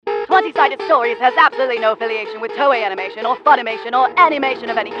20-sided stories has absolutely no affiliation with Toei Animation or Funimation or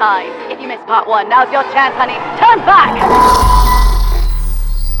animation of any kind. If you missed part 1, now's your chance, honey. Turn back!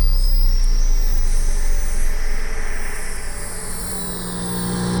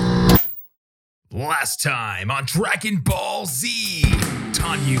 Last time on Dragon Ball Z,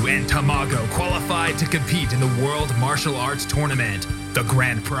 Tanyu and Tamago qualified to compete in the World Martial Arts Tournament. The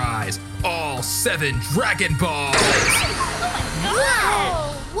grand prize, all 7 Dragon Balls. Whoa!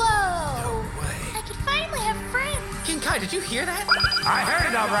 No way. I can finally have friends. King Kai, did you hear that? I heard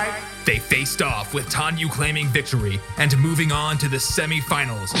it all right. They faced off with Tanyu claiming victory and moving on to the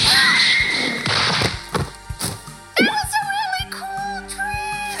semi-finals. That was a really cool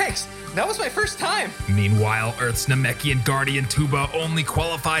trick. Thanks. That was my first time. Meanwhile, Earth's Namekian guardian Tuba only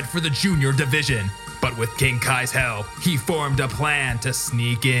qualified for the junior division. But with King Kai's help, he formed a plan to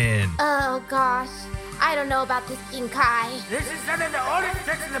sneak in. Oh gosh, I don't know about this King Kai. This is one of the oldest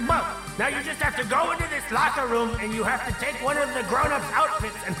tricks in the book. Now you just have to go into this locker room and you have to take one of the grown-ups'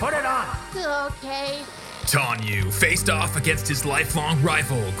 outfits and put it on. Okay. Tanyu faced off against his lifelong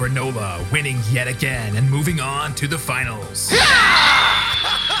rival, Granola, winning yet again and moving on to the finals.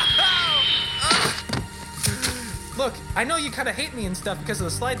 Look, I know you kind of hate me and stuff because of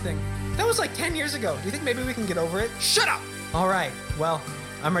the slide thing. That was like 10 years ago. Do you think maybe we can get over it? Shut up! All right, well,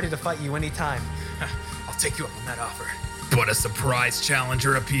 I'm ready to fight you anytime. I'll take you up on that offer. But a surprise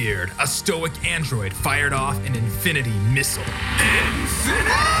challenger appeared. A stoic android fired off an infinity missile.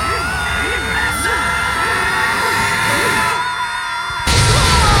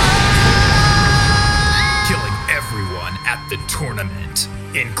 Killing everyone at the tournament,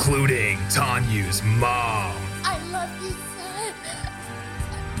 including Tanyu's mom. I love you, son.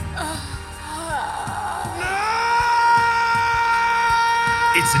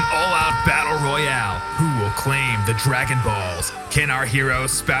 It's an all-out battle royale. Who will claim the Dragon Balls? Can our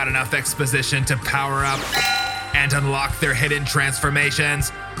heroes spout enough exposition to power up and unlock their hidden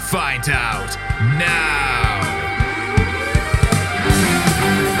transformations? Find out now!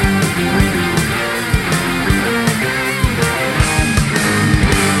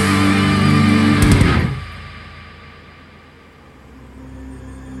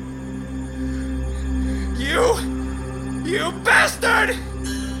 You bastard!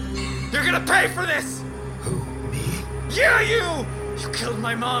 You're gonna pay for this! Who, me? Yeah, you! You killed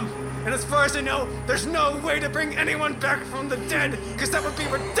my mom. And as far as I know, there's no way to bring anyone back from the dead, because that would be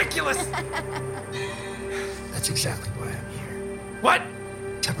ridiculous! That's exactly why I'm here. What?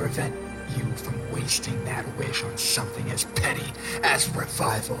 To prevent you from wasting that wish on something as petty as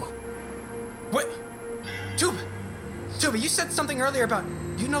revival. What? Tuba, you said something earlier about,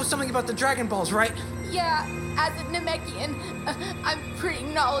 you know something about the Dragon Balls, right? Yeah, as a Namekian, I'm pretty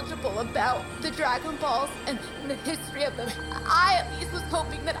knowledgeable about the Dragon Balls and the history of them. I at least was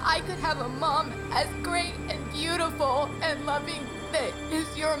hoping that I could have a mom as great and beautiful and loving that is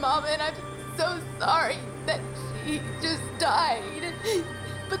your mom, and I'm so sorry that she just died.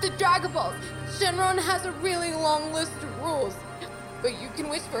 But the Dragon Balls, Shenron has a really long list of rules. But you can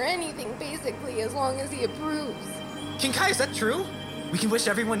wish for anything, basically, as long as he approves. King Kai, is that true? We can wish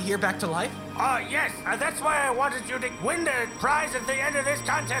everyone here back to life? Yes. That's why I wanted you to win the prize at the end of this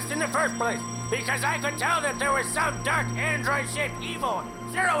contest in the first place. Because I could tell that there was some dark android-shaped evil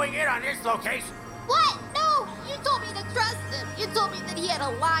zeroing in on this location. What? No! You told me to trust him. You told me that he had a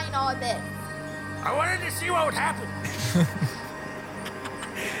line on this. I wanted to see what would happen.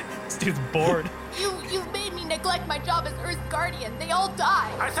 This dude's bored. You've made me neglect my job as Earth's guardian. They all die.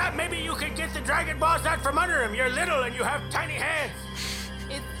 I thought maybe you could get the Dragon Balls out from under him. You're little and you have tiny hands.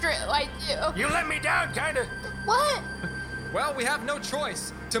 It's true, I do. You let me down, kinda. What? Well, we have no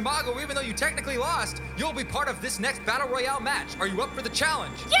choice. Tamago, even though you technically lost, you'll be part of this next Battle Royale match. Are you up for the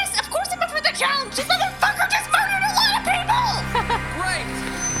challenge? Yes, of course I'm up for the challenge. This motherfucker just murdered a lot of people. Great!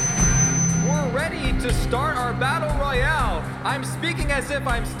 We're ready to start our Battle Royale. I'm speaking as if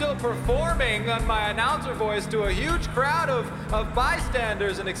I'm still performing on my announcer voice to a huge crowd of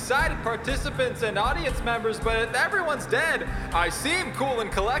bystanders and excited participants and audience members, but everyone's dead. I seem cool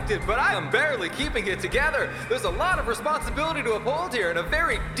and collected, but I am barely keeping it together. There's a lot of responsibility to uphold here, and a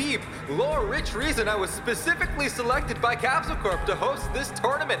very deep, lore-rich reason I was specifically selected by Capsule Corp to host this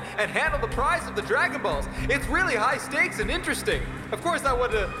tournament and handle the prize of the Dragon Balls. It's really high stakes and interesting. Of course, I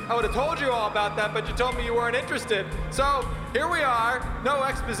would have told you all about that, but you told me you weren't interested. So here we are. No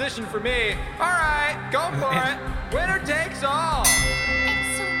exposition for me. All right, go for it. Winner takes all.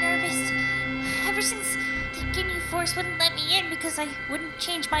 I'm so nervous. Ever since the Ginyu Force wouldn't let me in because I wouldn't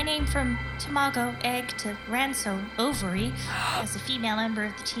change my name from Tamago Egg to Ranso Ovary as a female member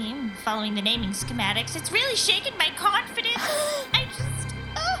of the team, following the naming schematics, it's really shaken my confidence. I just...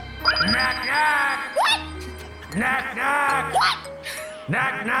 Knock, knock. What? Knock, knock. What?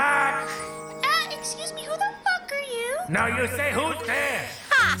 Knock, knock. Excuse me, who the fuck are you? No, you say who's there.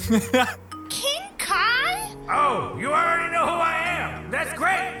 King Kai? Oh, you already know who I am. That's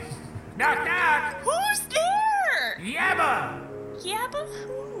great. Knock, knock. Who's there? Yabba. Yeah, but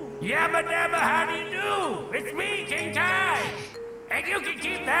who? Yabba dabba, how do you do? It's me, King Kai. And you can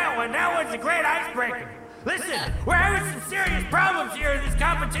keep that one. That one's a great icebreaker. Listen, we're having some serious problems here in this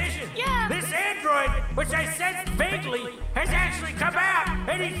competition. Yeah. This android, which I sensed vaguely, has actually come out,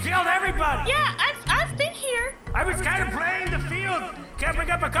 and he's killed everybody. Yeah, I've been here. I was kind of playing the field,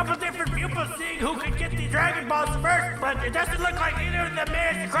 coming up a couple different pupils, seeing who could get the Dragon Balls first, but it doesn't look like either of them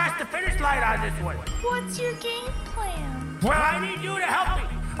managed to cross the finish line on this one. What's your game plan? Well, I need you to help me.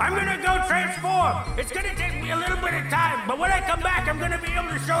 I'm gonna go transform. It's gonna take me a little bit of time, but when I come back, I'm gonna be able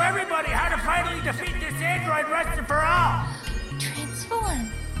to show everybody how to finally defeat this android once and for all. Transform.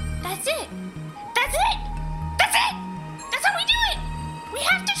 That's it. That's it. That's it. That's how we do it. We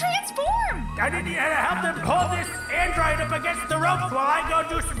have to transform. I need you to help them hold this android up against the ropes while I go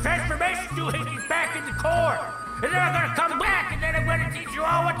do some transformation doohickeys back in the core. And then I'm gonna come back, and then I'm gonna teach you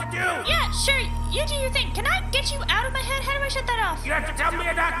all what to do. Yeah, sure. You do your thing. Can I get you out of my head? How do I shut that off? You have to tell me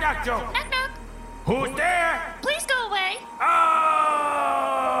a knock-knock joke. Knock knock. Who's there? Please go away.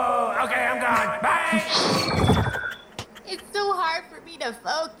 Oh! Okay, I'm gone. Bye! It's so hard for me to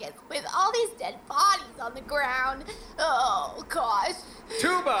focus with all these dead bodies on the ground. Oh, gosh.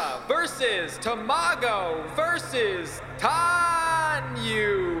 Tuba versus Tamago versus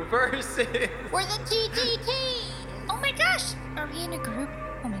Tanyu versus... We're the TTT. Oh my gosh. Are we in a group?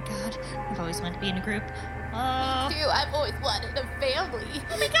 Oh my god. I've always wanted to be in a group. Oh. Too, I've always wanted a family.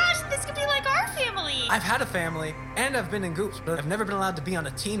 Oh my gosh, this could be like our family. I've had a family, and I've been in groups, but I've never been allowed to be on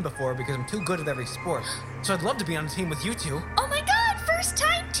a team before because I'm too good at every sport. So I'd love to be on a team with you two. Oh my god, first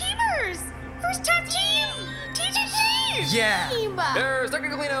time teamers. First time team. TTT. Yeah! There's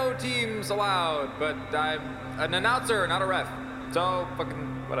technically no teams allowed, but I'm an announcer, not a ref. So,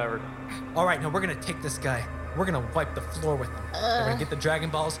 fucking whatever. All right, now we're gonna take this guy. We're gonna wipe the floor with him. We're gonna get the Dragon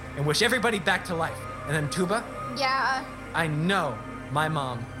Balls and wish everybody back to life. And then Tuba, Yeah. I know my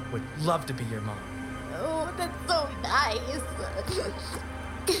mom would love to be your mom. Oh, that's so nice.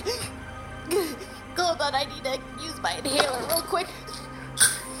 Hold on, I need to use my inhaler real quick.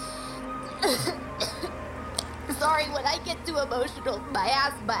 Sorry, when I get too emotional, my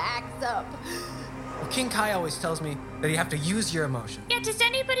asthma acts up. Well, King Kai always tells me that you have to use your emotion. Yeah, does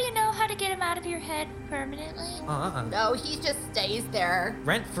anybody know how to get him out of your head permanently? No, he just stays there.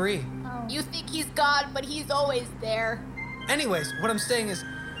 Rent free. Oh. You think he's gone, but he's always there. Anyways, what I'm saying is,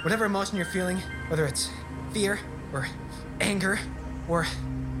 whatever emotion you're feeling, whether it's fear or anger or...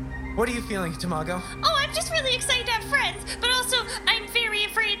 What are you feeling, Tamago? Oh, I'm just really excited to have friends, but also I'm very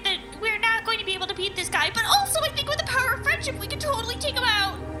afraid that we're not going to be able to beat this guy, but also I think with the power of friendship, we can totally take him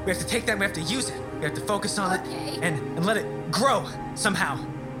out. We have to take that, we have to use it. We have to focus on Okay. it and let it grow somehow.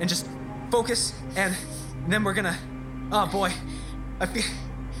 And just focus, and then we're gonna... Oh, boy. I feel...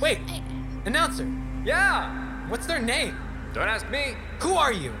 Wait, announcer. Yeah! What's their name? Don't ask me. Who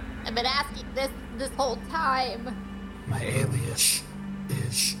are you? I've been asking this whole time. My alias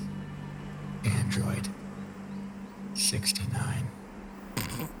is Android 69.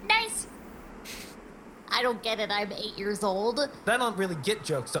 Nice. I don't get it, I'm 8 years old. I don't really get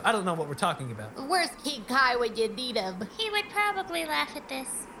jokes, so I don't know what we're talking about. Where's King Kai when you need him? He would probably laugh at this.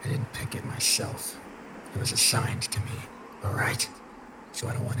 I didn't pick it myself. It was assigned to me, all right? So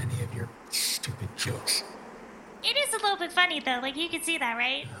I don't want any of your stupid jokes. It is a little bit funny though, like you can see that,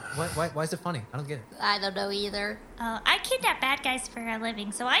 right? Why is it funny? I don't get it. I don't know either. I kidnap bad guys for a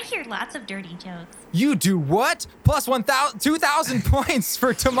living, so I hear lots of dirty jokes. You do what? Plus 2,000 points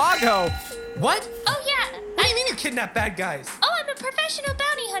for Tamago. What? Oh yeah. What do you mean you kidnap bad guys? Oh, I'm a professional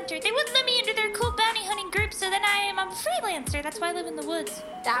bounty hunter. They wouldn't let me into their cool bounty hunting group, so then I'm a freelancer. That's why I live in the woods.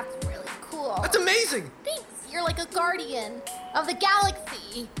 That's really cool. That's amazing! Thanks. You're like a guardian of the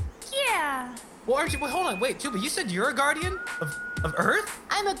galaxy. Yeah. Well, aren't you? Wait, hold on, wait, Tuba, you said you're a guardian of Earth?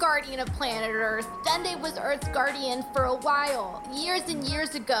 I'm a guardian of planet Earth. Dende was Earth's guardian for a while, years and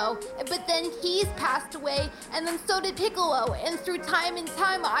years ago. But then he's passed away, and then so did Piccolo. And through time and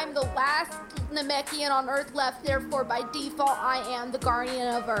time, I'm the last Namekian on Earth left. Therefore, by default, I am the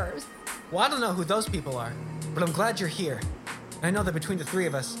guardian of Earth. Well, I don't know who those people are, but I'm glad you're here. And I know that between the three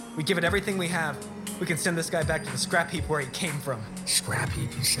of us, we give it everything we have. We can send this guy back to the scrap heap where he came from. Scrap heap,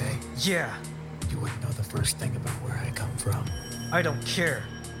 you say? Yeah, You wouldn't know the first thing about where I come from. I don't care.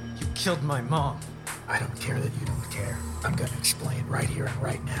 You killed my mom. I don't care that you don't care. I'm gonna explain right here and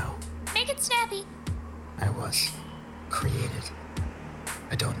right now. Make it snappy. I was created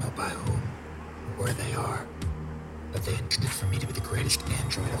I don't know by whom or where they are, but they intended for me to be the greatest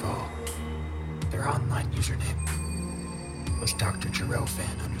android of all. Their online username was Dr.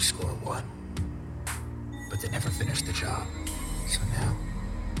 Jarrell_Fan_1. But they never finished the job, so now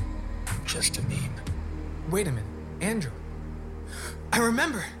I'm just a meme. Wait a minute, Andrew. I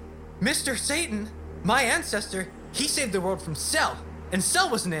remember! Mr. Satan, my ancestor, he saved the world from Cell, and Cell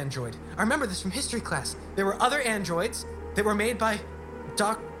was an android. I remember this from history class. There were other androids that were made by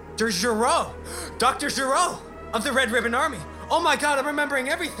Dr. Giraud. Dr. Giraud of the Red Ribbon Army. Oh my god, I'm remembering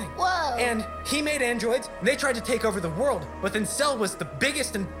everything. Whoa. And he made androids, and they tried to take over the world, but then Cell was the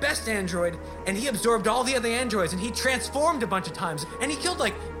biggest and best android, and he absorbed all the other androids, and he transformed a bunch of times, and he killed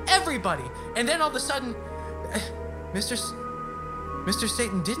like everybody. And then all of a sudden, Mr.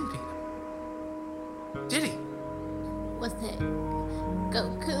 Satan didn't beat him. Did he? Was it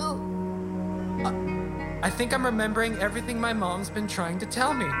Goku? I think I'm remembering everything my mom's been trying to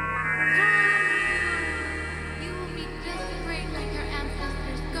tell me. You will be just great like your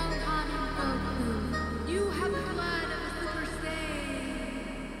ancestors, Gohan and Goku. You have the blood of a Super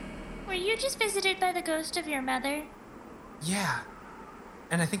Saiyan. Were you just visited by the ghost of your mother? Yeah.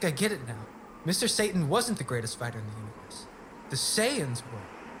 And I think I get it now. Mr. Satan wasn't the greatest fighter in the universe. The Saiyans were.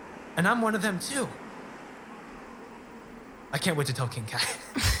 And I'm one of them too. I can't wait to tell King Kai.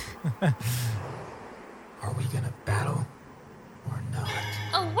 Are we gonna battle or not?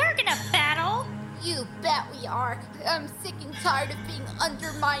 Oh, we're gonna battle! You bet we are. I'm sick and tired of being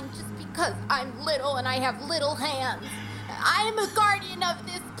undermined just because I'm little and I have little hands. I am a guardian of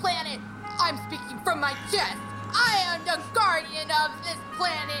this planet. I'm speaking from my chest. I am the guardian of this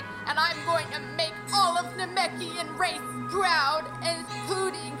planet, and I'm going to make all of Namekian race proud,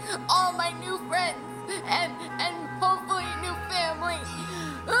 including all my new friends and hopefully new family.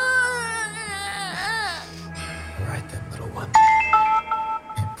 All right then, little one.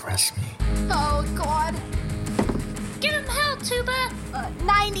 Impress me. Oh God. Give him hell, Tuba!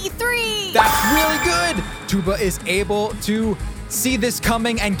 93. That's really good. Tuba is able to see this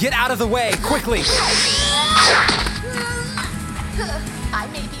coming and get out of the way quickly. I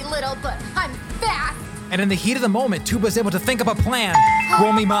may be little, but I'm fast. And in the heat of the moment, Tuba is able to think up a plan.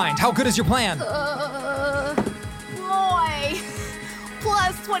 Roll me mind. How good is your plan? Boy,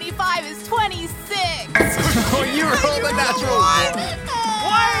 plus 25 is 26. Oh, you rolled a natural one.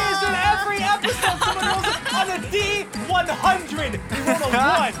 Why is it every episode someone rolls on a D100? You rolled a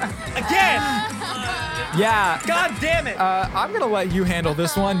 1. Again! Yeah. God damn it! I'm gonna let you handle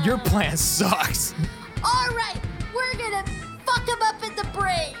this one. Your plan sucks. All right, we're gonna fuck him up in the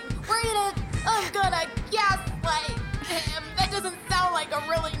brain. I'm gonna gaslight him. That doesn't sound like a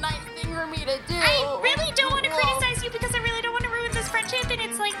really nice thing for me to do. I really don't want to criticize you because I really don't want to ruin this friendship, and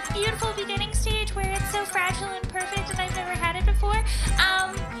it's like beautiful beginning stage where it's so fragile and perfect and I've never had it before.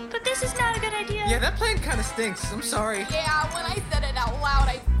 But this is not a good idea. Yeah, that plan kind of stinks. I'm sorry. Yeah, when I said it out loud,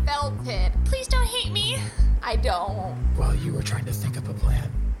 I felt it. Please don't hate me. I don't. While you were trying to think up a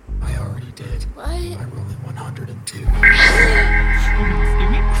plan, I already did. What? By rolling 102.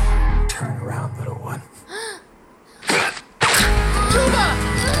 Turn around, little one. Tuba!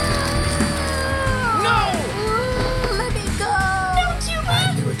 No! Let me go! No, Tuba! I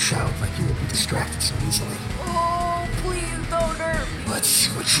knew a child like you would be distracted so easily. Oh, please don't hurt me. Let's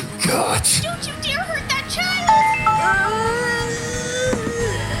see what you got. Don't you dare hurt that child!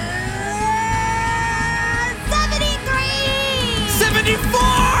 73! 74!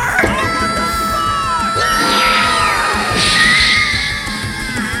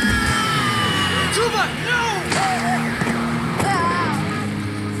 Tuba, no!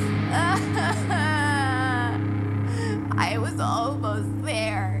 I was almost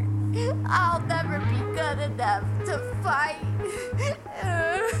there. I'll never be good enough to fight.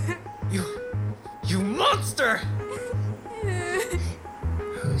 You monster!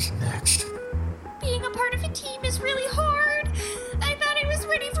 Who's next? Being a part of a team is really hard. I thought I was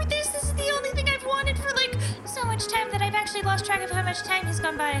ready for this. This is the only thing I've wanted for like so much time that I've actually lost track of how much time has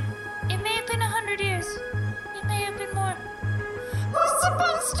gone by. It may have been 100 years. It may have been more. Who's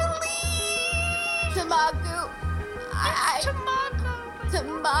supposed to leave? Tamago. It's Tamago.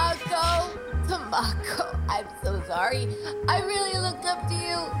 Tamago. I'm so sorry. I really looked up to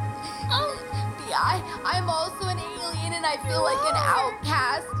you. Oh. I'm also an alien and I feel like an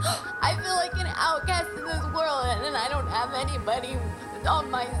outcast. I feel like an outcast in this world and I don't have anybody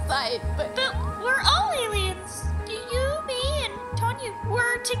on my side. But we're all aliens. You, me, and Tanya,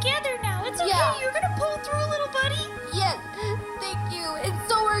 we're together now. It's okay. Yeah. You're gonna pull through, little buddy. yes, thank you. And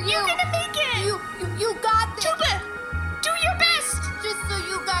so are you. You're gonna make it. You got this. Tuba, do your best. Just so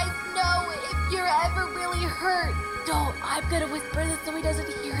you guys know, if you're ever really hurt, don't. I'm gonna whisper this so he doesn't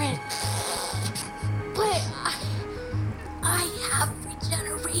hear it. But I have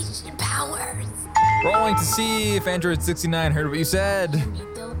regeneration powers. Rolling to see if Android 69 heard what you said.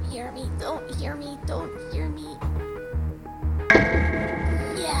 Don't hear me, don't hear me, don't hear me.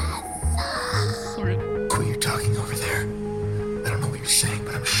 Yes. Who are you talking over there? I don't know what you're saying,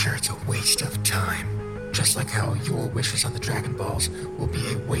 but I'm sure it's a waste of time. Just like how your wishes on the Dragon Balls will be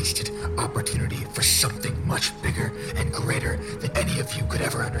a wasted opportunity for something much bigger and greater than any of you could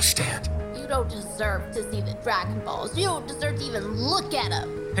ever understand. You don't deserve to see the Dragon Balls. You don't deserve to even look at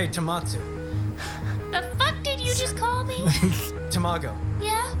them. Hey, Tomatsu. The fuck did you just call me? Tamago,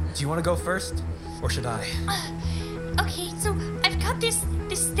 Yeah? do you want to go first? Or should I? Okay, so I've got this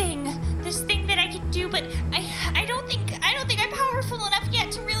thing that I can do, but I don't think I'm powerful enough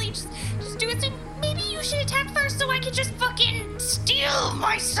yet to really just do it. So maybe you should attack first, so I can just fucking steal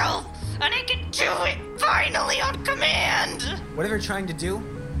myself, and I can do it finally on command. Whatever you're trying to do,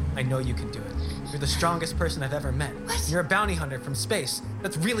 I know you can do it. You're the strongest person I've ever met. What? You're a bounty hunter from space.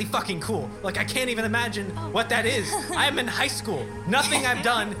 That's really fucking cool. Like, I can't even imagine what that is. I'm in high school. Nothing I've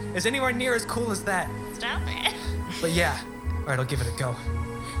done is anywhere near as cool as that. Stop it. But yeah, all right, I'll give it a go.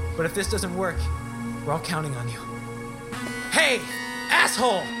 But if this doesn't work, we're all counting on you. Hey,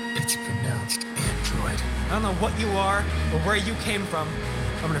 asshole! It's pronounced android. I don't know what you are or where you came from.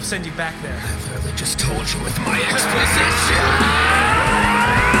 I'm gonna send you back there. I literally just told you with my exposition!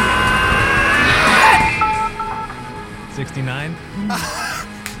 69.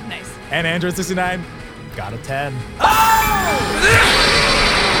 Nice. And Android 69 got a 10.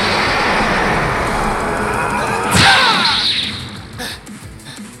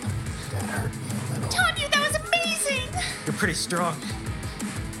 Tanya, that was amazing. You're pretty strong.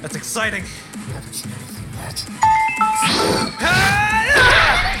 That's exciting. You haven't seen anything yet.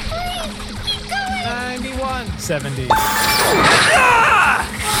 Keep going. 91. 70.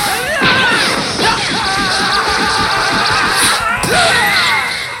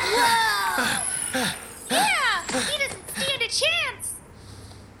 Yeah, he doesn't stand a chance.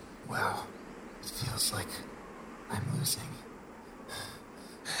 Wow, it feels like I'm losing.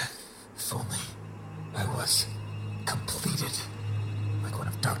 If only I was completed, like one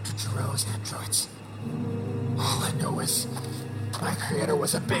of Dr. Giro's androids. All I know is my creator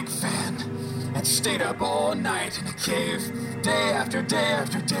was a big fan and stayed up all night in a cave, day after day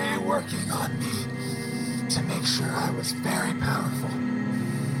after day, working on me to make sure I was very powerful.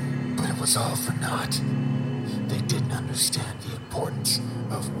 But it was all for naught. They didn't understand the importance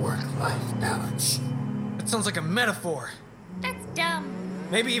of work-life balance. That sounds like a metaphor. That's dumb.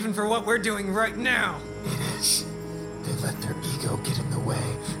 Maybe even for what we're doing right now. It is. They let their ego get in the way,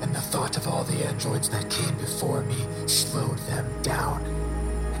 and the thought of all the androids that came before me slowed them down.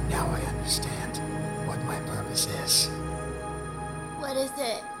 And now I understand what my purpose is. What is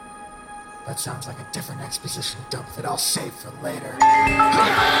it? That sounds like a different exposition dump that I'll save for later.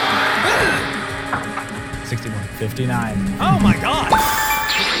 61. 59. Oh my god!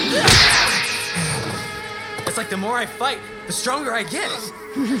 It's like the more I fight, the stronger I get.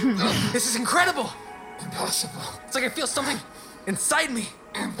 This is incredible. Impossible. It's like I feel something inside me.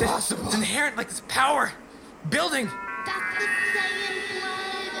 Impossible. It's inherent, like this power building. That's the Saiyan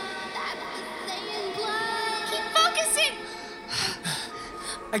blood. That's the Saiyan blood. Keep focusing.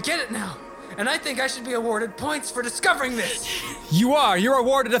 I get it now. And I think I should be awarded points for discovering this. You are. You're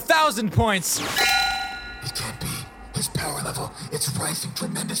awarded 1,000 points. It can't be. His power level, it's rising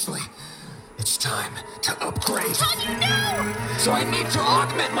tremendously. It's time to upgrade. Tanya, no. So I need to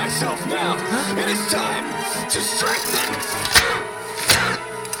augment myself now. It is time to strengthen.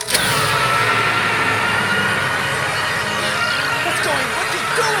 What's you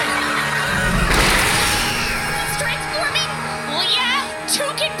doing? It's transforming. Well, yeah, two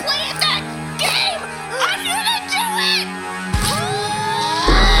can play at that game. I'm gonna do it.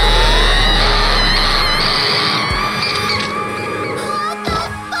 What the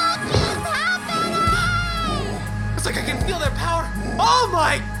fuck is happening? It's like I can feel their power. Oh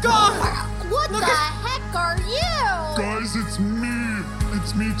my god! What Look the at- heck are you? Guys, it's me.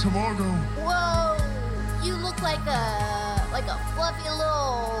 It's me, Tamago. Whoa, you look like a fluffy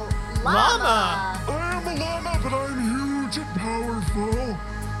little Llama. I am a llama, but I'm huge and powerful.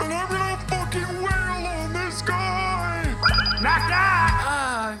 And I'm gonna fucking wail on this guy. Knock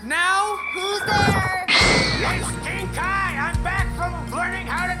knock! Now? Who's there? It's King Kai! I'm back from learning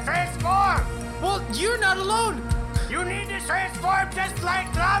how to transform! Well, you're not alone. You need to transform just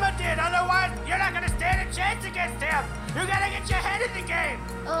like Llama did, otherwise you're not gonna stand a chance against him! You gotta get your head in the game!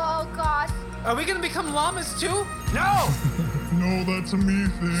 Oh gosh. Are we gonna become llamas too? No! No, that's a me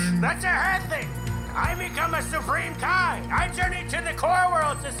thing. That's a her thing! I become a Supreme Kai. I journeyed to the core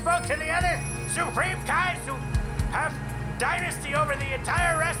worlds and spoke to the other Supreme Kais who have dynasty over the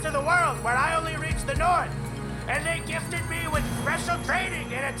entire rest of the world, where I only reach the north. And they gifted me with special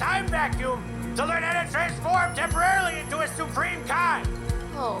training in a time vacuum to learn how to transform temporarily into a Supreme Kai.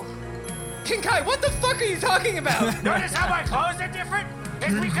 Oh. King Kai, what the fuck are you talking about? Notice how my clothes are different?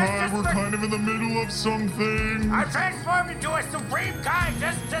 It's King because Kai, just we're for- kind of in the middle of something. I'm transformed into a Supreme Kai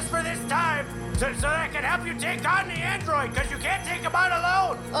just for this time, so that I can help you take on the android, because you can't take him on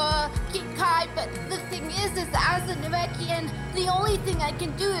alone. King Kai, but the thing is as a Namekian, the only thing I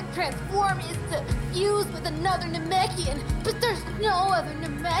can do to transform is to fuse with another Namekian, but there's no other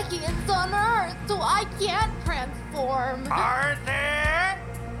Namekians on Earth, so I can't transform. Are there?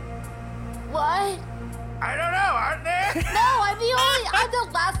 What? I don't know, aren't there? No, I'm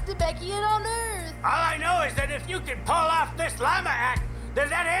the last Namekian on Earth. All I know is that if you can pull off this llama act, then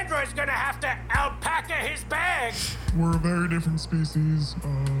that android's gonna have to alpaca his bag. We're a very different species.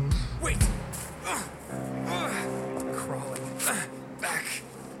 Wait! Crawling back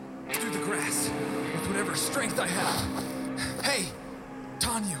through the grass with whatever strength I have. Hey,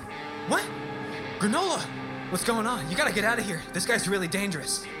 Tanyu. What? Granola! What's going on? You gotta get out of here. This guy's really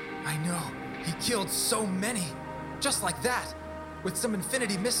dangerous. I know. He killed so many. Just like that. With some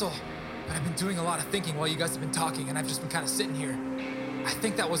infinity missile. But I've been doing a lot of thinking while you guys have been talking, and I've just been kind of sitting here. I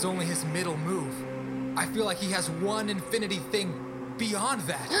think that was only his middle move. I feel like he has one infinity thing beyond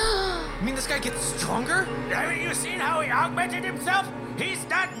that. You mean this guy gets stronger? Haven't you seen how he augmented himself? He's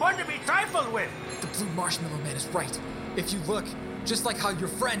not one to be trifled with. The blue marshmallow man is right. If you look, just like how your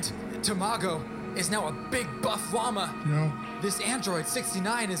friend, Tamago, is now a big buff llama. Yeah. This android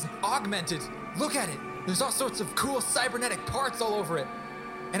 69 is augmented. Look at it. There's all sorts of cool cybernetic parts all over it.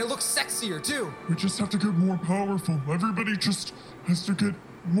 And it looks sexier too. We just have to get more powerful. Everybody just has to get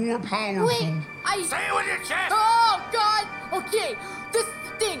more powerful. Wait, Say it with your chest! Oh, God! Okay, this is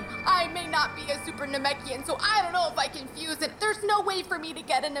the thing. I may not be a super Namekian, so I don't know if I can fuse it. There's no way for me to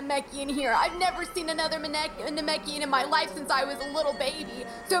get a Namekian here. I've never seen another Namekian in my life since I was a little baby.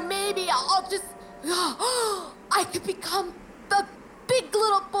 So maybe I'll just... I could become the big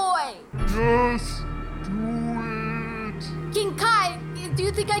little boy. Yes! Do it! King Kai, do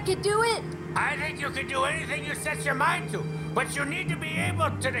you think I could do it? I think you can do anything you set your mind to, but you need to be able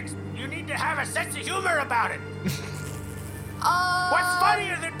to... You need to have a sense of humor about it. What's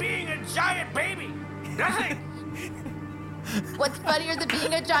funnier than being a giant baby? Nothing. What's funnier than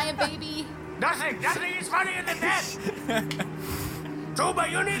being a giant baby? Nothing is funnier than that. Tuba,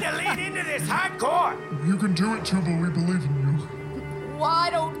 you need to lean into this hardcore. You can do it, Tuba. We believe in you. Well, I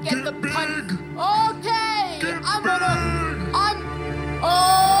don't get the big! punch. Okay, Get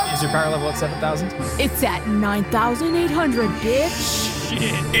Is your power level at 7,000? It's at 9,800, bitch.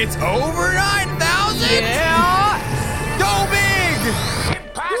 Shit, it's over 9,000? Yeah! Go big!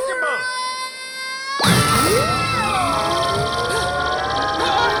 Impossible.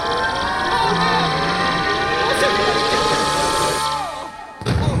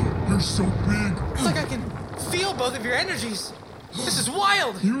 You're so big. It's like I can feel both of your energies. This is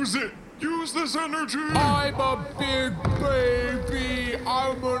wild. Use it. Use this energy. I'm a big baby.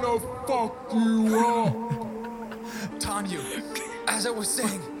 I'm gonna fuck you up. Tanyu, as I was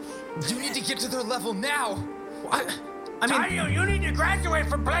saying, you need to get to their level now. I mean, Tanyu, you need to graduate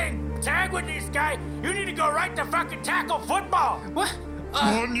from playing tag with this guy. You need to go right to fucking tackle football. what?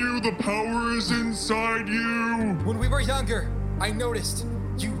 On the power is inside you. When we were younger, I noticed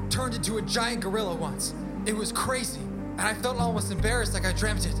you turned into a giant gorilla once. It was crazy, and I felt almost embarrassed like I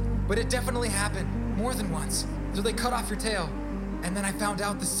dreamt it. But it definitely happened more than once. So they cut off your tail, and then I found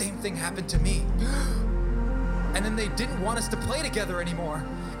out the same thing happened to me. And then they didn't want us to play together anymore.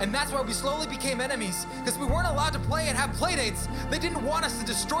 And that's why we slowly became enemies, because we weren't allowed to play and have playdates. They didn't want us to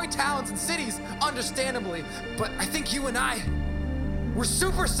destroy towns and cities, understandably. But I think you and I, we're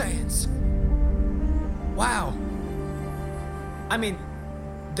Super Saiyans. Wow. I mean,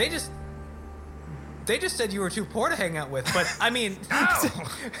 they just said you were too poor to hang out with, but I mean,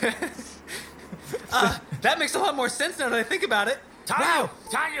 that makes a lot more sense now that I think about it.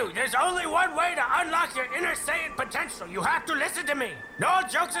 Tanyu, there's only one way to unlock your inner Saiyan potential. You have to listen to me. No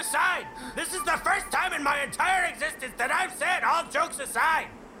jokes aside. This is the first time in my entire existence that I've said all jokes aside.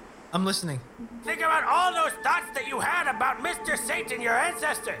 I'm listening. Think about all those thoughts that you had about Mr. Satan, your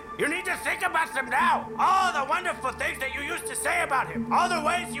ancestor. You need to think about them now. All the wonderful things that you used to say about him. All the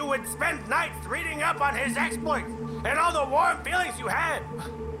ways you would spend nights reading up on his exploits. And all the warm feelings you had.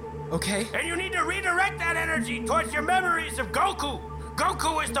 Okay. And you need to redirect that energy towards your memories of Goku.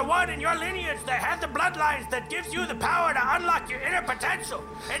 Goku is the one in your lineage that had the bloodlines that gives you the power to unlock your inner potential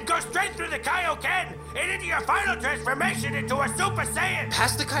and go straight through the Kaioken and into your final transformation into a Super Saiyan.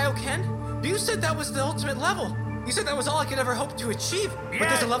 Past the Kaioken? But you said that was the ultimate level. You said that was all I could ever hope to achieve. But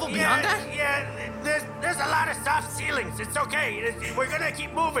there's a level beyond that? Yeah, there's a lot of soft ceilings. It's okay. We're gonna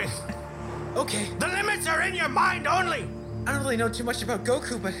keep moving. Okay. The limits are in your mind only. I don't really know too much about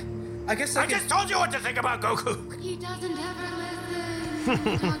Goku, but I guess I just told you what to think about Goku. He doesn't ever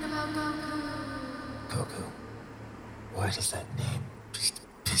listen. Talk about Goku. Goku. Why does that name just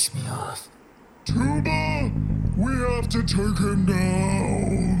piss me off? Tuba, we have to take him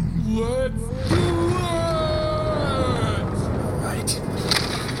down. Let's do it! Right.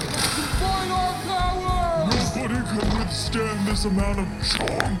 Find our power! Nobody can withstand this amount of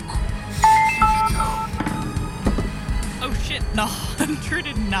junk. Oh shit,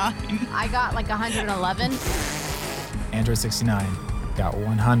 109. I got like 111. Android 69 got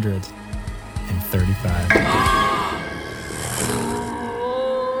 135.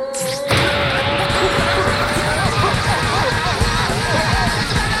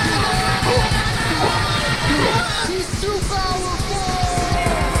 He's too powerful!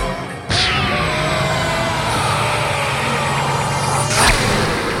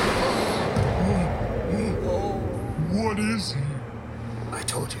 What is he? I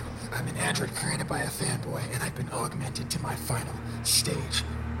told you, I'm an android created by a fanboy, and I've been augmented to my final stage.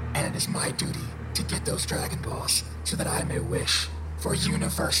 And it is my duty to get those Dragon Balls so that I may wish for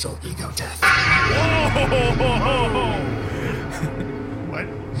universal ego death. What?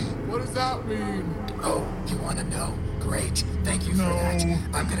 What does that mean? Oh, you want to know? Great. Thank you for that.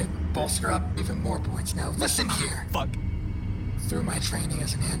 I'm gonna bolster up even more points now. Listen here. Fuck. Through my training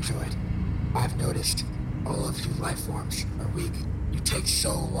as an android, I've noticed all of you life forms are weak. You take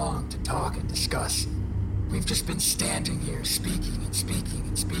so long to talk and discuss. We've just been standing here speaking and speaking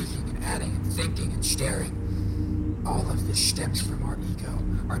and speaking and adding and thinking and staring. All of this stems from our ego,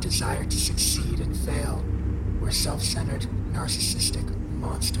 our desire to succeed and fail. We're self-centered, narcissistic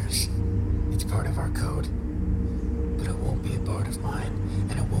monsters. It's part of our code. But it won't be a part of mine,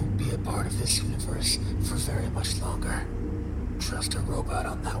 and it won't be a part of this universe for very much longer. Trust a robot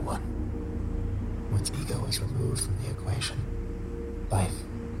on that one. Once ego is removed from the equation, life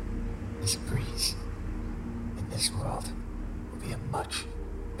is a breeze. And this world will be a much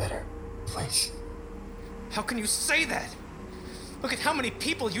better place. How can you say that? Look at how many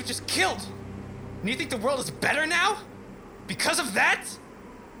people you just killed. And you think the world is better now? Because of that?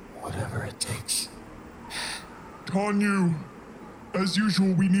 Whatever it takes. Ganyu, as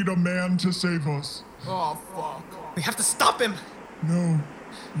usual, we need a man to save us. Oh, fuck. We have to stop him. No,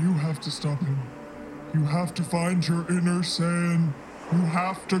 you have to stop him. You have to find your inner Saiyan. You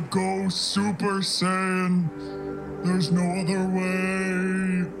have to go Super Saiyan. There's no other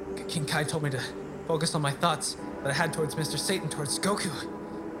way. King Kai told me to focus on my thoughts that I had towards Mr. Satan, towards Goku.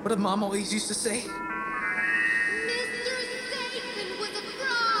 What did Mom always used to say? Mr. Satan was a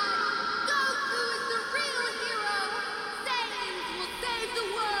fraud. Goku is the real hero. Saiyans will save the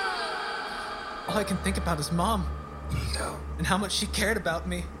world. All I can think about is Mom. Ego. And how much she cared about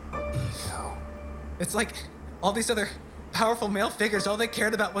me. Ego. It's like all these other powerful male figures, all they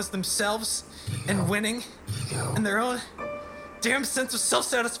cared about was themselves and winning and their own damn sense of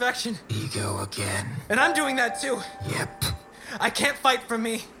self-satisfaction. Ego again. And I'm doing that too. Yep. I can't fight for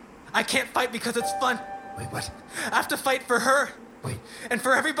me. I can't fight because it's fun. Wait, what? I have to fight for her. Wait. And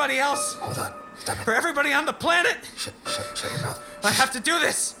for everybody else. Hold on. Stop it. For everybody on the planet. Shut your mouth. I have to do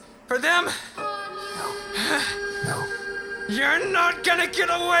this. For them. No. You're not gonna get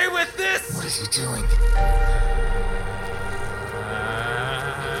away with this! What is he doing?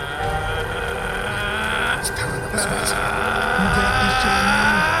 He's powering up his face. You got this, Ganyu.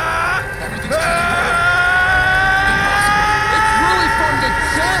 Everything's turning red. It's really from the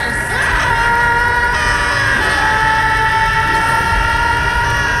chest!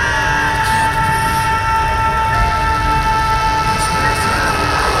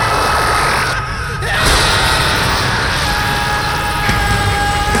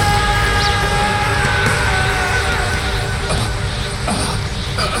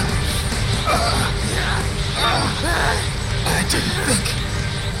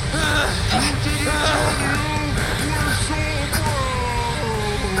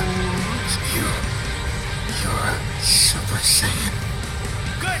 You're Super Saiyan.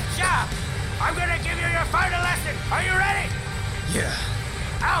 Good job. I'm gonna give you your final lesson. Are you ready? Yeah.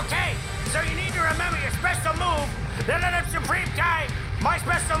 Okay, so you need to remember your special move. Then I'm Supreme Kai. My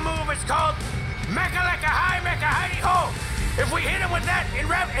special move is called Mecha Lekka Hai Mecha Heidi Ho. If we hit him with that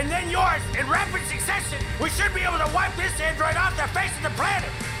and then yours in rapid succession, we should be able to wipe this android off the face of the planet.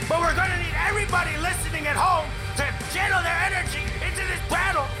 But we're gonna need everybody listening at home to channel their energy into this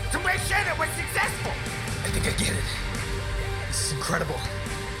battle to make sure that we're successful. I think I get it. This is incredible.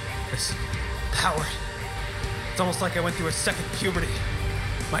 This power. It's almost like I went through a second puberty.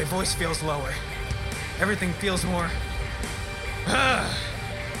 My voice feels lower. Everything feels more...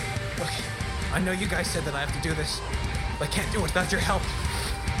 Look, I know you guys said that I have to do this, but I can't do it without your help.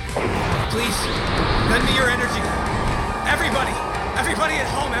 Please, lend me your energy. Everybody at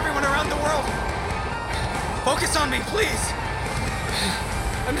home, everyone around the world. Focus on me, please.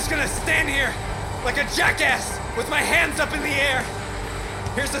 I'm just gonna stand here like a jackass with my hands up in the air.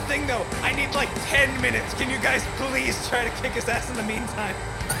 Here's the thing though, I need like 10 minutes. Can you guys please try to kick his ass in the meantime?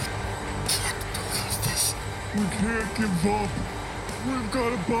 We can't give up. We've got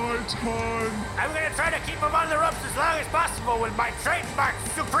to buy time. I'm gonna try to keep him on the ropes as long as possible with my trademark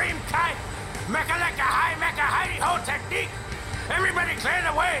Supreme Kai Mecha Lekka High Mecha Heidi Ho technique. Everybody clear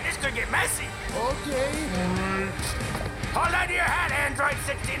the way, this could get messy. Okay. Alright. Hold on to your hat, Android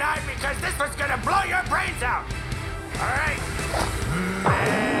 69, because this one's gonna blow your brains out. Alright.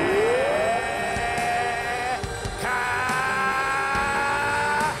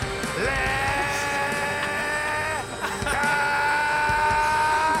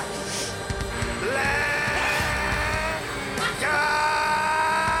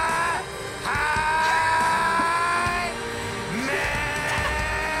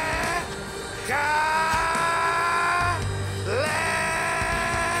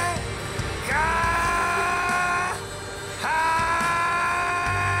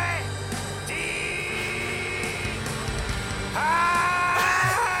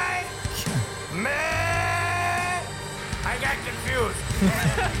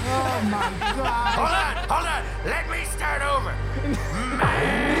 Oh my God. Hold on. Let me start over.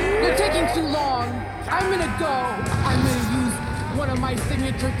 You're taking too long. I'm gonna go. I'm gonna use one of my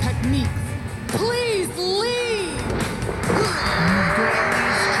signature techniques. Please leave.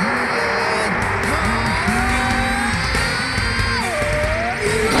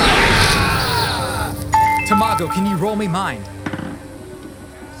 Tamago, can you roll me mind?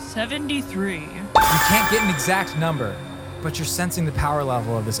 73. You can't get an exact number, but you're sensing the power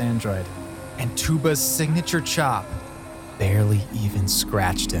level of this android. And Tuba's signature chop barely even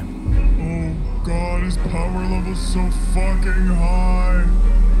scratched him. Oh God, his power level's so fucking high.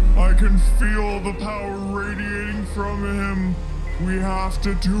 I can feel the power radiating from him. We have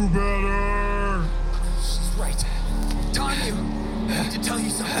to do better. She's right. Tanya, I need to tell you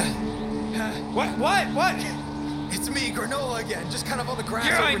something. What? It's me, Granola again, just kind of on the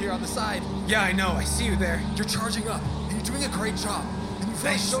grass over here on the side. Yeah, I know. I see you there. You're charging up, and you're doing a great job. And you've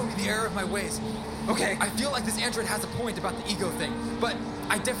really shown me the error of my ways. Okay. I feel like this android has a point about the ego thing, but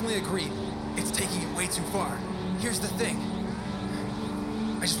I definitely agree. It's taking it way too far. Here's the thing.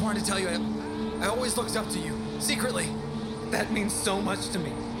 I just wanted to tell you, I always looked up to you, secretly. That means so much to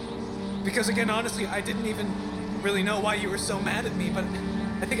me. Because again, honestly, I didn't even really know why you were so mad at me, but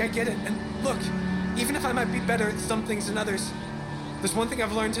I think I get it. And look, even if I might be better at some things than others, there's one thing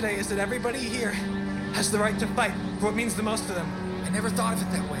I've learned today is that everybody here has the right to fight for what means the most to them. I never thought of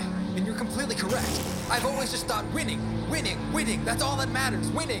it that way, and you're completely correct. I've always just thought winning. That's all that matters,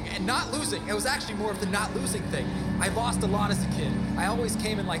 winning and not losing. It was actually more of the not losing thing. I lost a lot as a kid. I always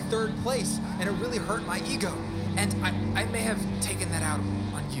came in like third place, and it really hurt my ego. And I may have taken that out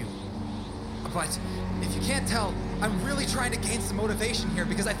on you. But if you can't tell, I'm really trying to gain some motivation here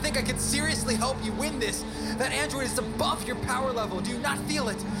because I think I can seriously help you win this. That android is above your power level. Do you not feel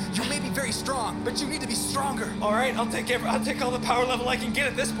it? You may be very strong, but you need to be stronger. All right, I'll take all the power level I can get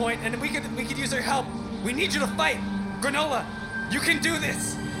at this point, and we could use your help. We need you to fight. Granola, you can do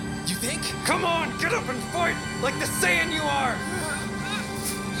this. You think? Come on, get up and fight like the Saiyan you are.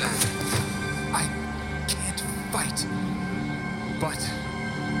 I can't fight, but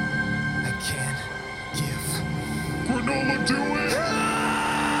I can give. Granola, do it!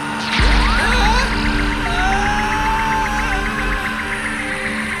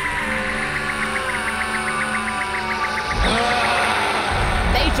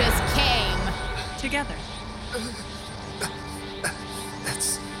 They just came. Together.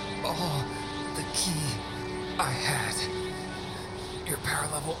 That's all the key I had. Your power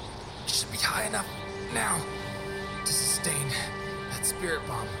level should be high enough now to sustain that spirit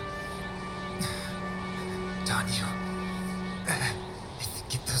bomb. Danyu, if you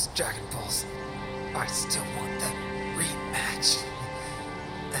get those Dragon Balls, I still want that rematch.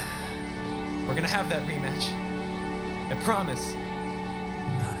 We're gonna have that rematch. I promise.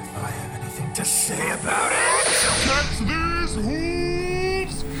 Not if I have anything to say about it. Catch these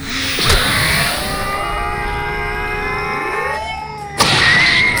hooves!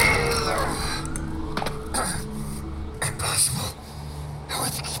 Impossible. How are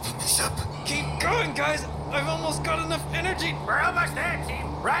they keeping this up? Keep going, guys. I've almost got enough energy. We're almost there,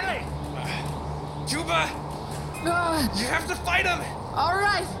 team. Riley! Juba, you have to fight him. All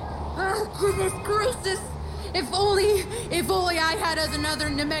right. Goodness gracious. If only I had another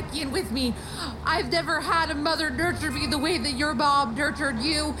Namekian with me. I've never had a mother nurture me the way that your mom nurtured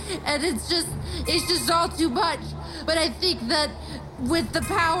you, and it's just all too much. But I think that with the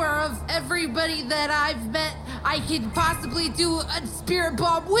power of everybody that I've met, I could possibly do a spirit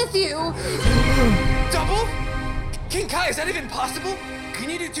bomb with you. Double? King Kai, is that even possible? Can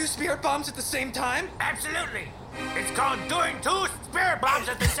you do 2 spirit bombs at the same time? Absolutely. It's called doing 2 spirit bombs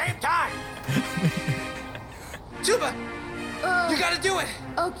at the same time. Juba, you gotta do it.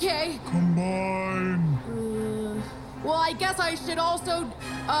 Okay. Combine. Well, I guess I should also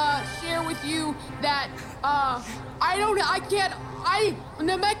share with you that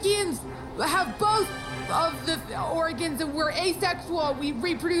Namekians have both of the organs and we're asexual. We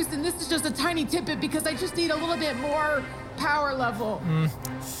reproduce, and this is just a tiny tidbit because I just need a little bit more power level.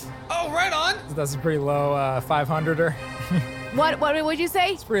 Oh, right on. That's a pretty low 500er. What would you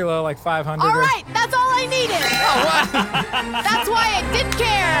say? It's pretty low, like 500er. All right, that's all I needed. Oh, what? That's why I didn't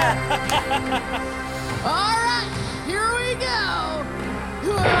care. All right, here we go.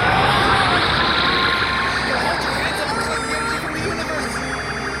 Hold your hands up and collect the energy from the universe.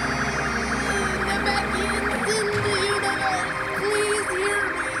 Namekians in the universe, please hear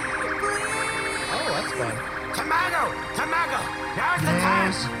me, please. Oh, that's fun. Tamago! Now's the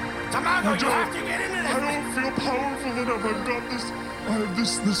time! Tamago, you have to get into this! I don't feel powerful enough. I've got this. I have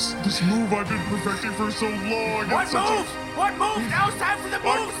this move I've been perfecting for so long. What move? What move? Now it's time for the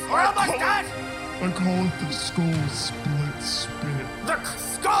moves! We're almost done! I call it the skull split spit. The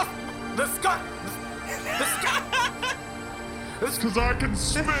skull! It's because I can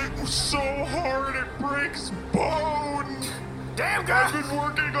spit so hard it breaks bone. Damn, girl! I've been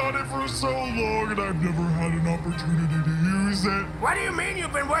working on it for so long and I've never had an opportunity to use it. What do you mean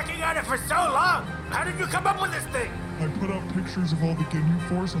you've been working on it for so long? How did you come up with this thing? I put out pictures of all the Ginyu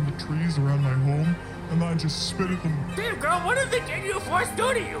Force on the trees around my home, and I just spit at them. Damn, girl, what did the Ginyu Force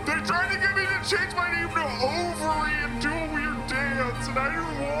do to you? They tried to get me to change my name to Ovary and do a weird dance, and I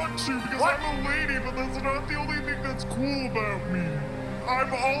didn't want to because I'm a lady, but that's not the only thing that's cool about me.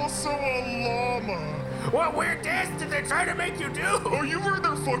 I'm also a llama. What weird dance did they try to make you do? Oh, you've heard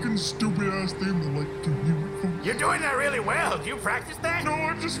their fucking stupid ass theme that like You're doing that really well. Do you practice that? No,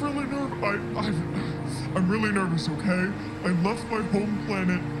 I'm just really nervous. I'm really nervous, okay? I left my home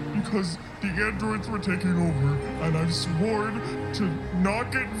planet because the androids were taking over, and I've sworn to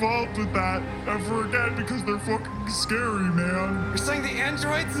not get involved with that ever again because they're fucking scary, man. You're saying the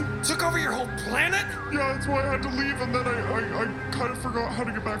androids took over your whole planet? Yeah, that's why I had to leave, and then I kind of forgot how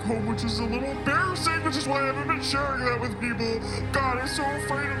to get back home, which is a little embarrassing, which is why I haven't been sharing that with people. God, I'm so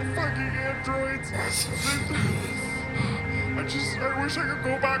afraid of the fucking androids. I wish I could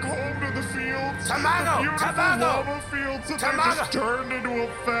go back home to the fields. Tamago! The beautiful lava fields that they Tamago! just turned into a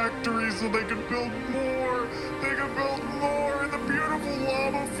factory so they could build more. They could build more in the beautiful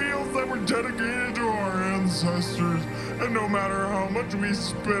lava fields that were dedicated to our ancestors. And no matter how much we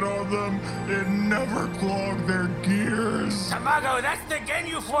spit on them, it never clogged their gears. Tamago, that's the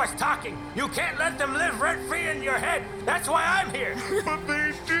Ginyu Force talking. You can't let them live rent-free in your head. That's why I'm here. But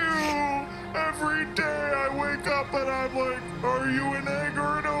they do. Every day I wake up and I'm like, are you an egg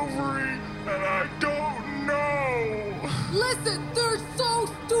or an ovary? And I don't know. Listen, they're so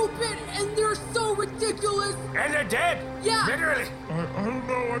stupid and they're so ridiculous. And they're dead. Yeah. Literally. I don't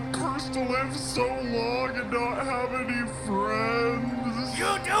know. I'm cursed to live so long and not have any friends.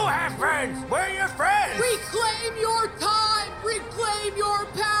 You do have friends. Where are your friends? Reclaim your time. Reclaim your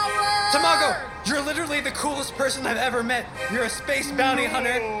power. Tamago, you're literally the coolest person I've ever met. You're a space bounty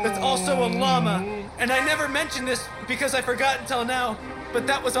hunter that's also a llama. And I never mentioned this because I forgot until now, but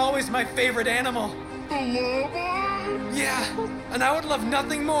that was always my favorite animal. The llama? Yeah, and I would love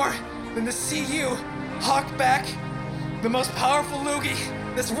nothing more than to see you, Hawkback, the most powerful loogie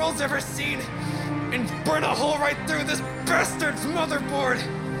this world's ever seen, and burn a hole right through this bastard's motherboard.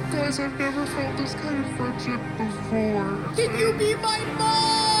 Guys, I've never felt this kind of friendship before. Can you be my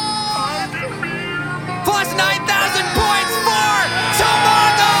mom? I can be your mom. Plus 9,000 points for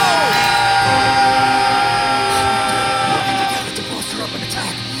Tamago! Working together to bolster up an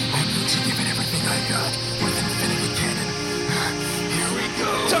attack. I need to give it everything I got with Infinity Cannon. Here we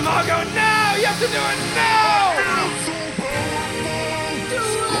go. Tamago, now! You have to do it now!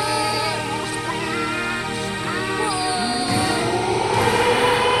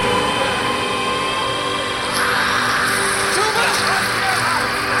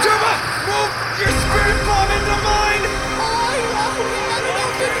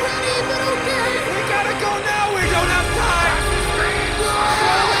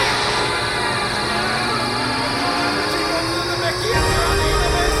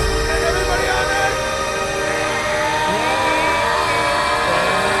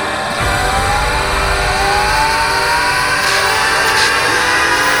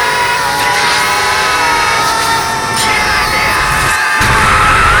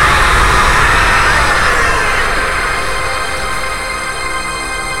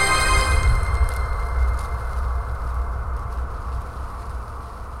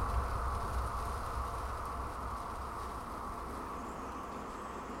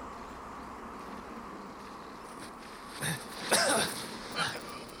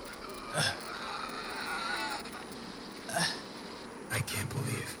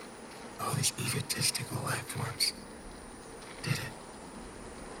 all these egotistical life forms did it.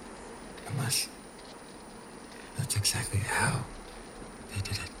 Unless that's exactly how they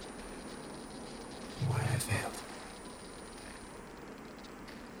did it. Why I failed.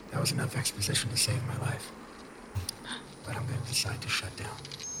 That was enough exposition to save my life. But I'm going to decide to shut down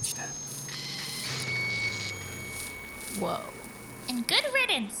instead. Whoa. And good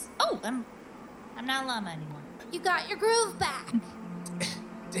riddance. Oh, I'm not a llama anymore. You got your groove back.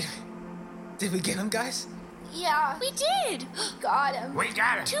 Did we get him, guys? Yeah. We did. Got him. We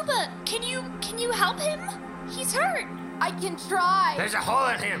got him. Tuba, can you help him? He's hurt. I can try. There's a hole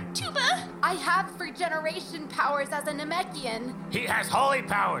in him. Tuba. I have regeneration powers as a Namekian. He has holy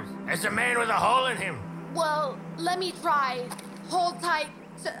powers as a man with a hole in him. Well, let me try. Hold tight.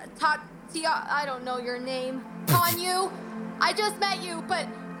 I don't know your name. Tanyu? I just met you, but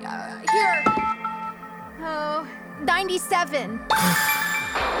here. Oh, 97.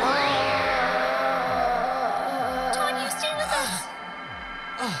 Tanyu, stay with us.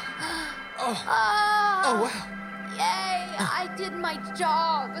 Oh, wow. Yay, I did my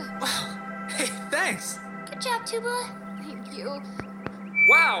job. Hey, thanks. Good job, Tuba. Thank you.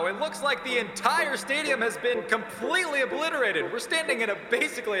 Wow, it looks like the entire stadium has been completely obliterated. We're standing in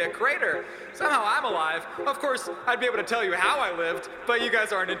basically a crater. Somehow I'm alive. Of course, I'd be able to tell you how I lived, but you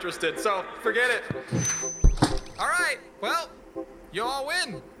guys aren't interested, so forget it. All right, well, you all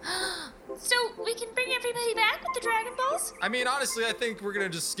win. So we can bring everybody back with the Dragon Balls? I mean, honestly, I think we're gonna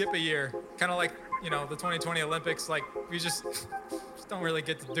just skip a year. Kind of like, the 2020 Olympics. Like, we just don't really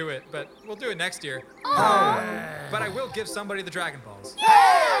get to do it, but we'll do it next year. But I will give somebody the Dragon Balls.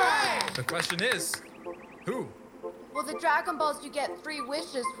 The question is, who? Well, the Dragon Balls, you get 3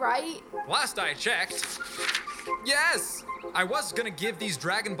 wishes, right? Last I checked, yes! I was gonna give these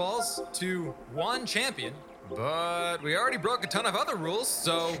Dragon Balls to one champion, but we already broke a ton of other rules,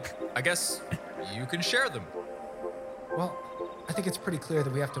 so I guess you can share them. Well, I think it's pretty clear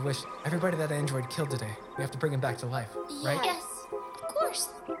that we have to wish everybody that android killed today. We have to bring him back to life, right? Yes, of course.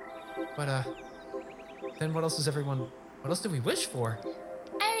 But, then what else do we wish for?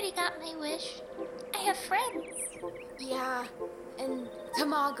 I already got my wish. I have friends. Yeah, and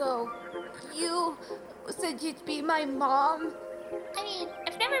Tamago, you said you'd be my mom. I mean,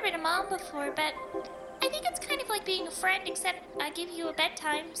 I've never been a mom before, but I think it's kind of like being a friend, except I give you a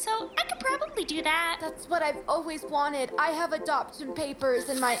bedtime, so I could probably do that. That's what I've always wanted. I have adoption papers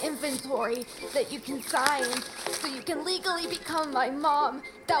in my inventory that you can sign, so you can legally become my mom.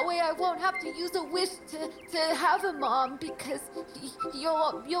 That way I won't have to use a wish to have a mom, because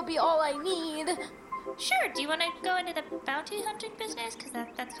you'll be all I need. Sure, do you want to go into the bounty hunting business? Because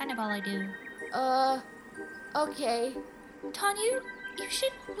that's kind of all I do. Okay. Tanyu, you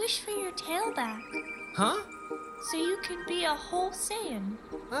should wish for your tail back. Huh? So you can be a whole Saiyan.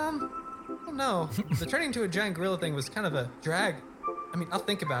 No. The turning into a giant gorilla thing was kind of a drag. I mean, I'll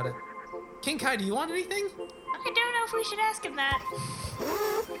think about it. King Kai, do you want anything? I don't know if we should ask him that.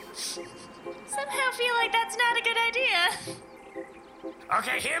 Somehow feel like that's not a good idea.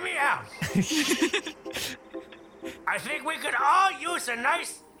 Okay, hear me out. I think we could all use a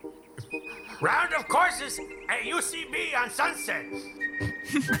nice round of courses at UCB on Sunset.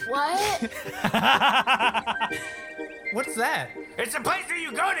 What? What's that? It's a place where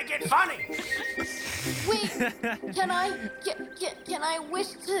you go to get funny. Wait, can I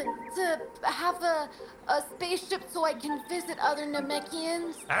wish to have a spaceship so I can visit other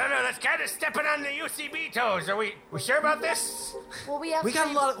Namekians? I don't know, that's kind of stepping on the UCB toes. Are we sure about this? Well, we have. We got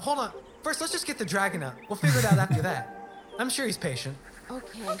a lot of. Hold on. First, let's just get the dragon up. We'll figure it out after that. I'm sure he's patient.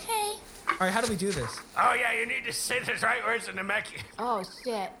 Okay. All right, how do we do this? Oh yeah, you need to say the right words in Namekian. Oh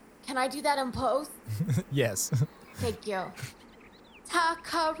shit. Can I do that in post? Yes. Thank you.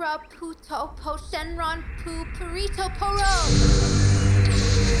 Takara puto po shenron pu purito poro.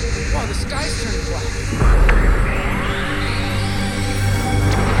 Wow, the sky's turning black.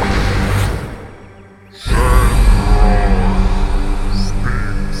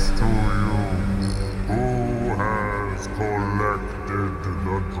 Speaks to you. Who has collected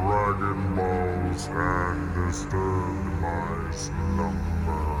the Dragon Balls and disturbed my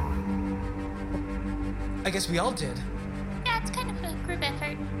slumber? I guess we all did. Yeah, it's kind of a group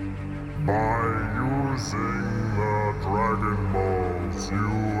effort. By using the Dragon Balls, you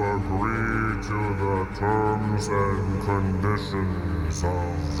agree to the terms and conditions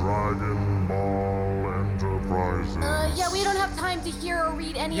of Dragon Ball Enterprises. Yeah, we don't have time to hear or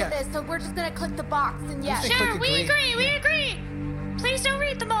read any of this, so we're just gonna click the box and yes. Sure, we agree. Please don't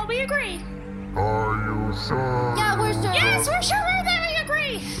read them all, we agree. Are you sure? Yeah, we're sure. Yes, we're sure that we agree.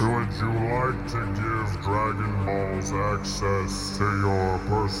 Sorry. Would you like to give Dragon Balls access to your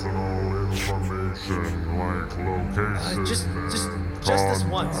personal information, like location Just and this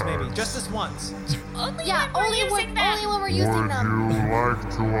once, maybe. contacts? Just this once. Only only when we're using Would them. you like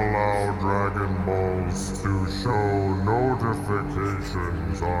to allow Dragon Balls to show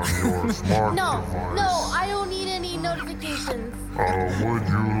notifications on your smart device? No, I don't need any notifications. Would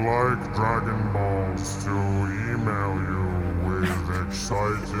you like Dragon Balls to email you with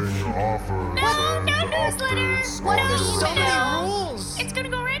exciting offers and updates on your email? It's gonna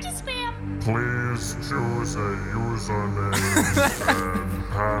go right to spam. Please choose a username and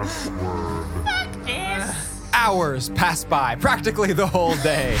password. Fuck this. Hours pass by, practically the whole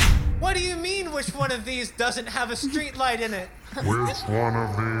day. What do you mean which one of these doesn't have a street light in it? Which one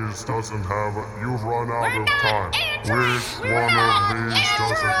of these doesn't have a... You've run out of time. Which one of these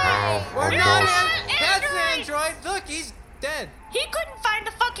doesn't have We're a not bus? That's an android. Look, he's dead. He couldn't find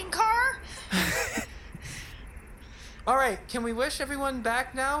the fucking car. All right, can we wish everyone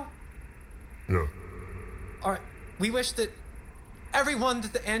back now? Yeah. All right, we wish that everyone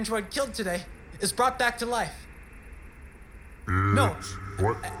that the android killed today is brought back to life. No.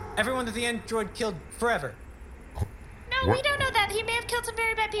 What? Everyone that the android killed forever. No, we don't know that. He may have killed some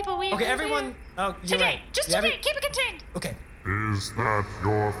very bad people. Okay, everyone. Oh, you're today, right. just You today. haven't- Keep it contained. Okay. Is that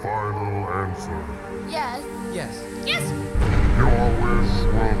your final answer? Yes. Yes. Yes. Your wish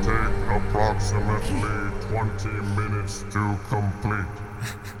will take approximately 20 minutes to complete.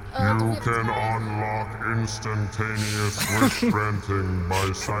 You can unlock instantaneous wish granting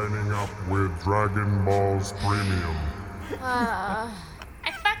by signing up with Dragon Balls Premium,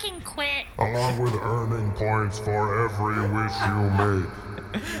 I fucking quit. along with earning points for every wish you make.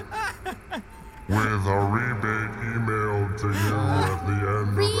 With a rebate emailed to you at the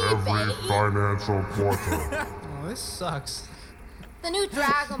end of every financial quarter. Oh, this sucks. The new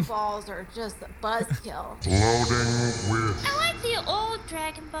Dragon Balls are just a buzzkill. Loading wish. I like the old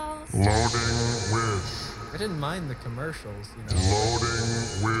Dragon Balls. Loading wish. I didn't mind the commercials, you know.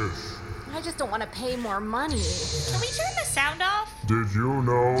 Loading wish. I just don't want to pay more money. Can we turn the sound off? Did you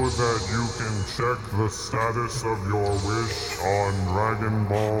know that you can check the status of your wish on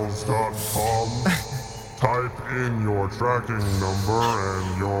DragonBalls.com? Type in your tracking number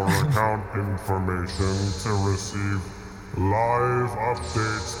and your account information to receive live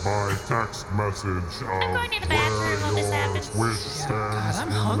updates by text message of where your wish stands I'm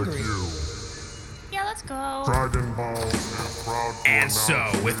in hungry. the queue. Yeah, let's go. Dragon Balls is proud to And so,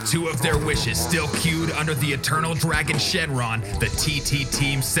 with two of their wishes still queued under the eternal dragon Shenron, the TT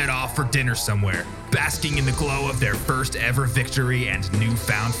team set off for dinner somewhere, basking in the glow of their first ever victory and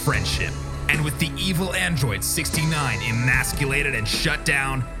newfound friendship. And with the evil android 69 emasculated and shut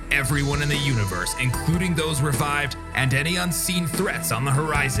down, everyone in the universe, including those revived and any unseen threats on the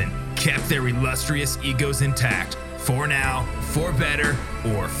horizon, kept their illustrious egos intact, for now, for better,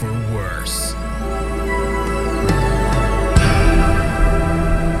 or for worse.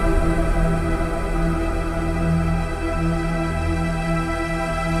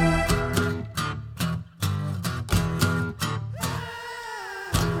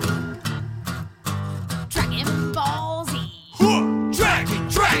 Dragon Ball Z. Dragon,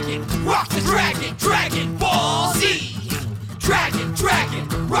 dragon, rock the dragon, Dragon Ball Z. Dragon, dragon,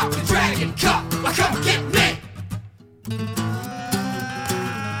 rock the dragon, come get me.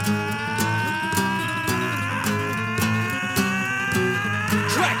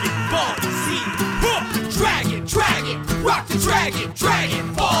 Dragon Ball Z. Dragon, dragon, rock the dragon,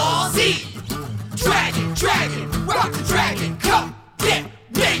 Dragon Ball Z. Dragon, dragon, rock the dragon, come get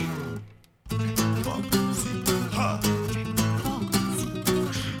me.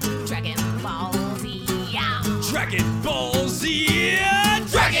 Dragon Ball Z. Yeah. Dragon Ball Z!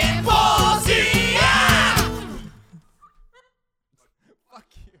 Dragon Ball Z!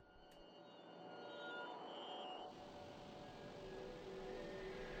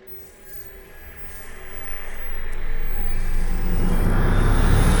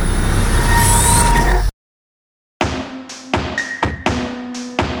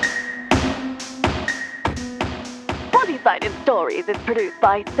 Sided Stories is produced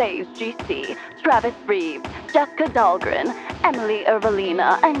by Sage GC, Travis Reeves, Jessica Dahlgren, Emily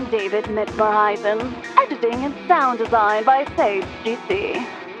Ervelina, and David Mitmerheisen. Editing and sound design by Sage GC.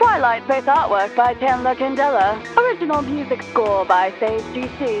 Twilight Space artwork by Chandler Candela. Original music score by Sage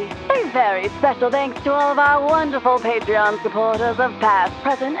GC. A very special thanks to all of our wonderful Patreon supporters of past,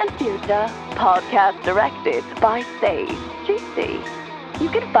 present, and future. Podcast directed by Sage GC. You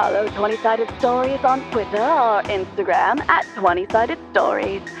can follow 20-Sided Stories on Twitter or Instagram at 20-Sided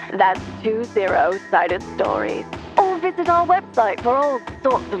Stories. That's 20-Sided Stories. Or visit visit our website for all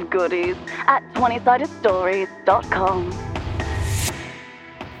sorts of goodies at 20sidedstories.com.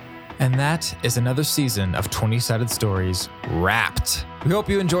 And that is another season of 20-Sided Stories wrapped. We hope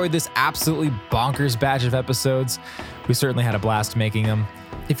you enjoyed this absolutely bonkers batch of episodes. We certainly had a blast making them.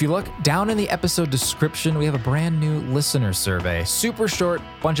 If you look down in the episode description, we have a brand new listener survey. Super short,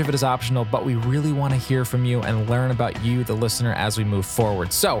 bunch of it is optional, but we really want to hear from you and learn about you, the listener, as we move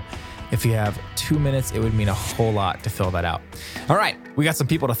forward. So if you have 2 minutes, it would mean a whole lot to fill that out. All right, we got some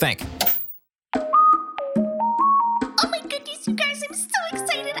people to thank. Oh my goodness, you guys, I'm so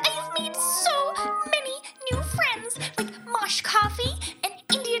excited. I have made so many new friends, like Mosh Coffee and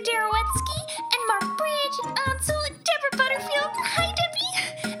India Darowetsky and Mark Bridge and Ansel and Deborah Butterfield. Hi, Debbie.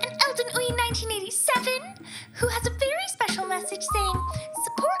 And Eldon Uy 1987, who has a very special message saying,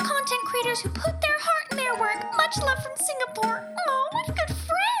 support content creators who put their heart in their work. Much love from Singapore. Oh, what a good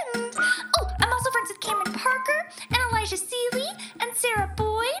friend. Oh, I'm also friends with Cameron Parker and Elijah Seeley and Sarah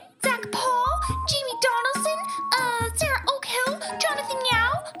Boyd, Zach Paul, Jamie Donaldson, Sarah Oakhill, Jonathan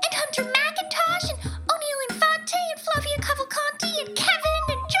Yao, and Hunter McIntosh, and O'Neill Infante, and Flavia Cavalcanti, and Kevin,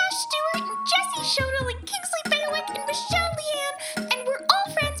 and Josh Stewart, and Jesse Shodel, and Kingsley Baywick, and Michelle Leanne, and we're all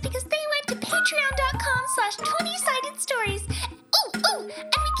friends because they went to patreon.com/20sidedstories. Ooh,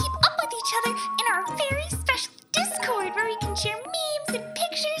 and we keep up with each other in our very special Discord where we can share memes and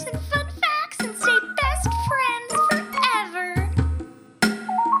pictures and fun facts and stay best friends forever.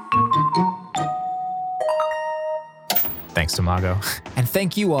 Thanks, Tamago. And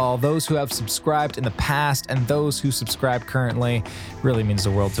thank you all, those who have subscribed in the past and those who subscribe currently. It really means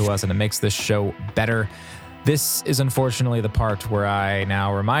the world to us, and it makes this show better. This is unfortunately the part where I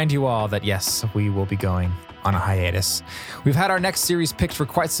now remind you all that yes, we will be going on a hiatus. We've had our next series picked for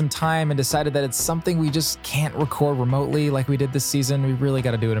quite some time and decided that it's something we just can't record remotely like we did this season. We really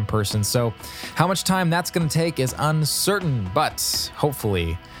got to do it in person. So how much time that's going to take is uncertain, but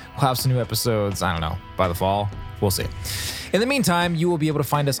hopefully we'll have some new episodes, I don't know, by the fall. We'll see. In the meantime, you will be able to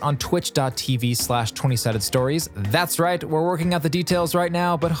find us on twitch.tv/20sidedstories. That's right, we're working out the details right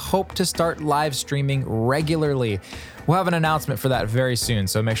now, but hope to start live streaming regularly. We'll have an announcement for that very soon,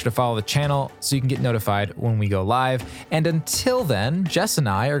 so make sure to follow the channel so you can get notified when we go live. And until then, Jess and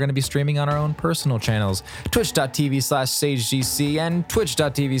I are going to be streaming on our own personal channels, twitch.tv/SageGC and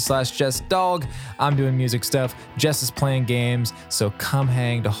twitch.tv/JessDog. I'm doing music stuff, Jess is playing games, so come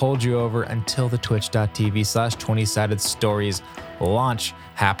hang to hold you over until the twitch.tv/20sidedstories launch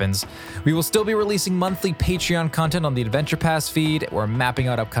happens. We will still be releasing monthly Patreon content on the Adventure Pass feed. We're mapping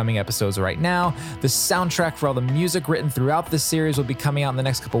out upcoming episodes right now. The soundtrack for all the music written throughout this series will be coming out in the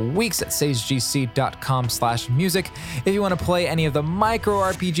next couple weeks at sagegc.com/music. If you want to play any of the micro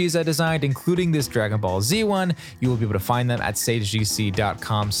RPGs I designed, including this Dragon Ball Z one, you will be able to find them at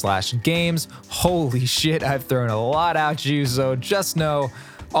sagegc.com/games. Holy shit, I've thrown a lot at you, so just know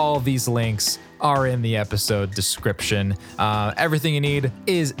all these links are in the episode description. Everything you need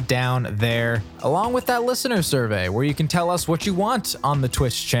is down there, along with that listener survey where you can tell us what you want on the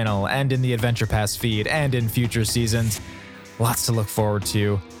Twitch channel and in the Adventure Pass feed and in future seasons. Lots to look forward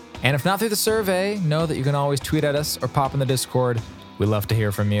to. And if not through the survey, know that you can always tweet at us or pop in the Discord. We love to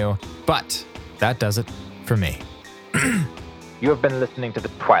hear from you. But that does it for me. You have been listening to The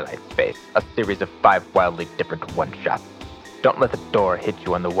Twilight Space, a series of 5 wildly different one-shots. Don't let the door hit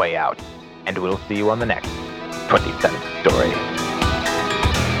you on the way out. And we'll see you on the next 20-Sided Story.